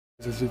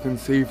As you can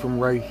see, from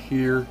right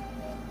here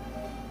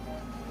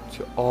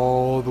to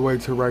all the way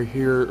to right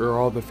here are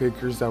all the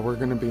figures that we're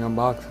going to be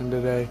unboxing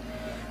today.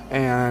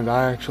 And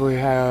I actually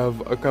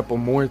have a couple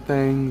more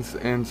things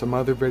and some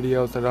other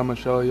videos that I'm going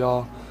to show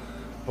y'all,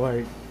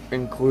 like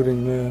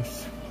including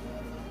this,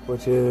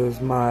 which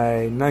is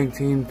my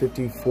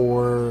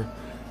 1954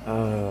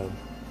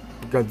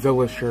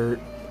 Godzilla shirt.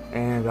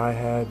 And I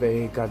have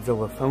a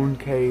Godzilla phone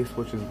case,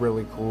 which is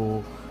really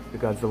cool. The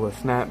Godzilla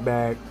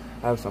snapback.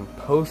 I have some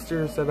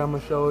posters that I'm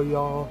gonna show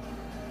y'all,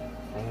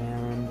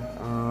 and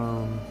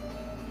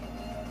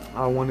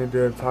I wanted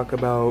to talk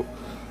about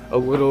a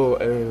little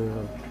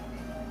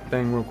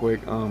thing real quick.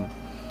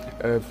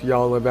 If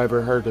y'all have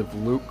ever heard of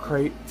Loot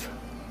Crate,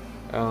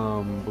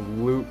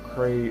 Loot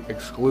Crate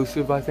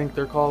Exclusive, I think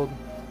they're called,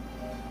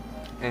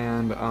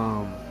 and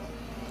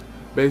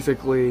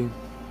basically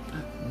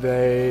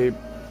they,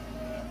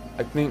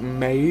 I think,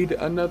 made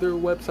another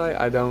website.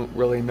 I don't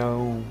really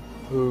know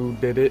who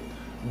did it,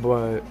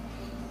 but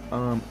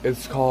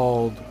it's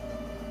called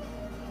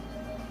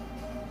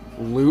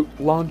Loot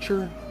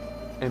Launcher,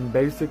 and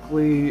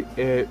basically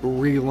it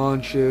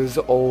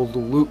relaunches old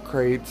loot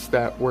crates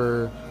that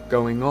were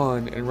going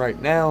on, and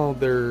right now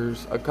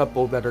there's a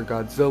couple that are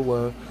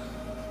Godzilla,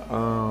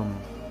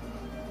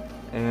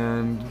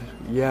 and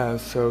yeah,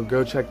 so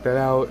go check that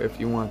out if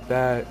you want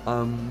that.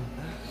 I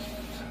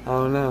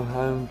don't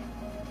know,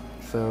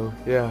 so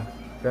yeah,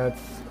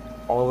 that's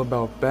all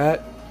about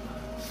that.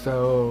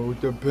 So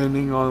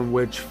depending on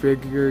which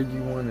figure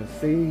you want to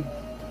see,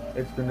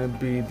 it's going to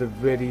be the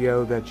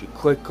video that you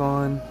click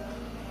on.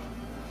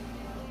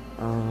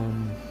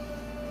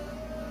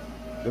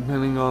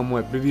 Depending on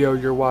what video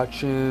you're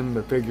watching,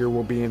 the figure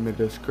will be in the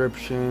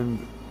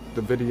description,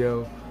 the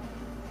video.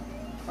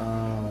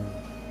 But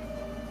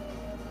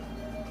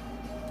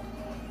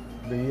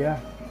yeah,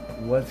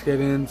 let's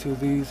get into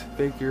these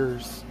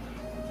figures.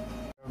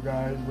 So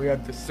guys, we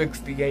have the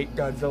 68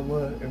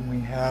 Godzilla and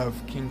we have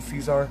King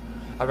Caesar.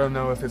 I don't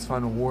know if it's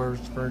Final Wars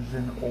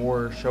version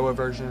or Showa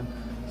version.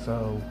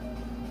 So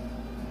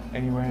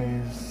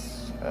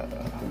anyways,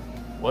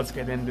 let's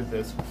get into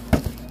this.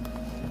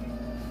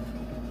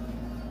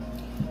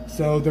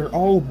 So they're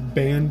all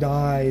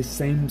Bandai,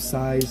 same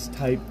size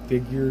type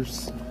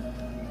figures,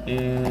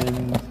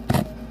 and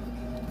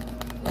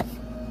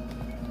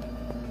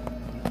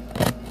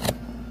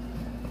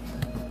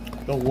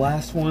the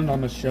last one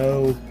on the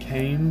show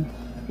came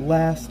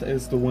last,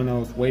 is the one I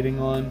was waiting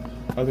on.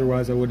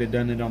 Otherwise I would have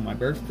done it on my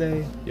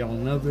birthday. Y'all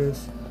know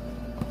this.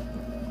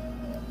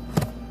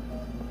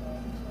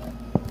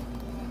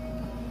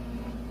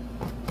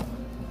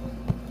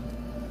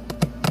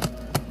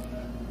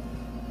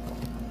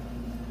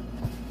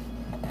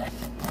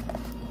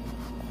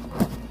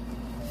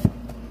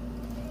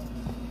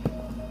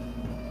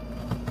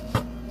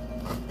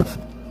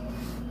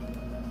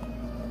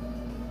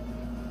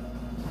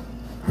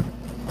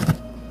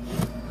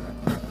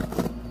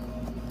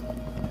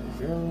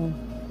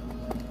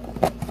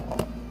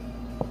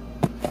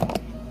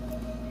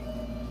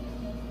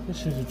 I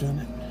should have done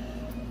it.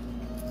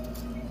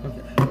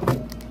 Okay.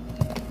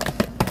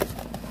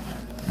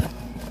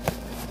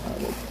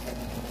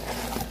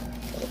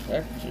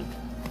 Packaging.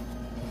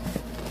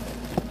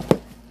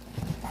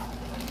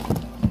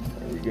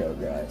 There we go,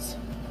 guys.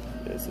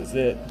 This is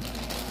it.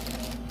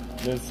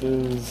 This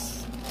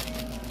is.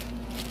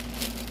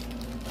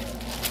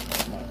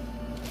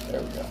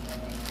 There we go.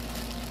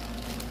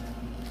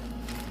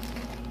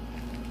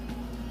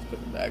 Put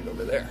the bag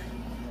over there.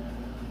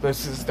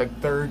 This is the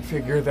third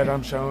figure that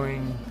I'm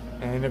showing,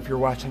 and if you're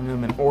watching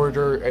them in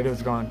order, it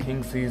has gone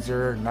King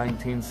Caesar,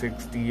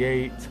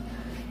 1968,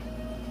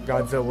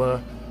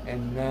 Godzilla,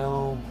 and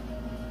now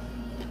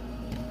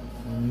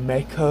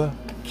Mecha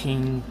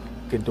King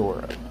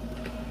Ghidorah.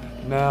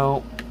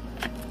 Now,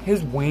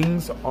 his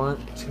wings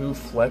aren't too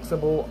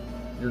flexible.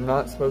 You're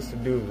not supposed to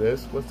do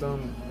this with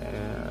them,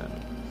 and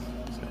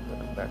just gonna put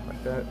them back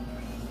like that.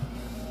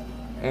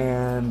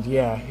 And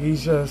yeah,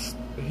 he's a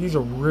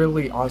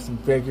really awesome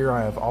figure.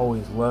 I have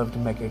always loved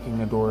Mecha King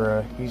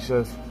Ghidorah. He's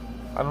just,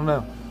 I don't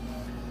know.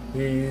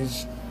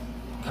 He's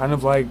kind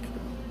of like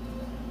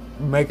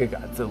Mega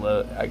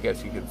Godzilla, I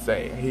guess you could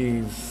say.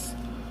 He's,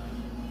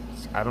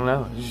 I don't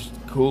know, he's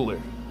just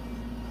cooler.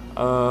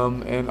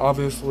 And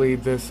obviously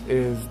this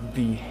is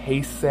the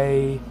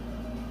Heisei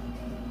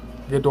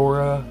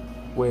Ghidorah,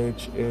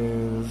 which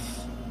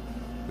is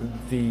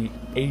the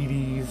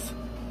 80s,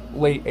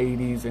 late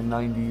 80s and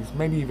 90s,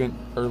 maybe even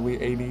early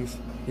 80s.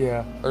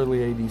 Yeah, early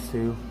 80s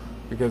too,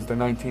 because the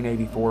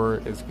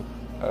 1984 is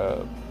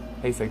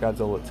Heisei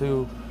Godzilla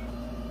 2,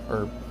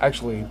 or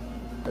actually,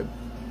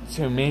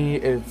 to me,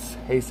 it's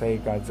Heisei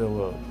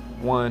Godzilla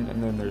 1,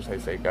 and then there's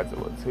Heisei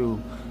Godzilla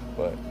 2,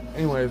 but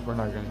anyways, we're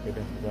not going to get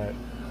into that.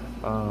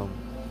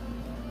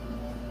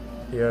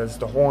 He has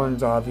the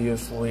horns,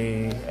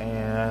 obviously,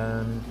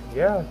 and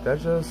yeah,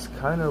 that just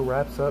kind of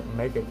wraps up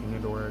Mega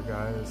King Ghidorah,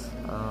 guys.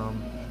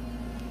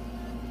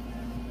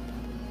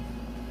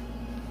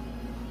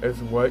 Is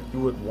what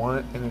you would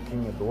want in a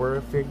King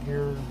Ghidorah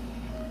figure.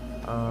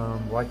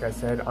 Like I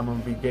said, I'm gonna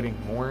be getting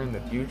more in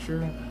the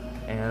future,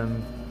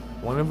 and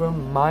one of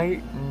them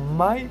might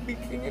be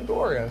King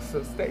Ghidorah,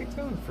 so stay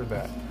tuned for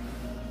that.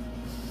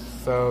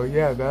 So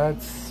yeah,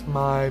 that's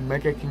my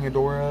Mega King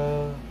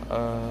Ghidorah.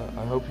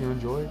 I hope you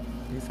enjoyed.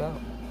 Peace out.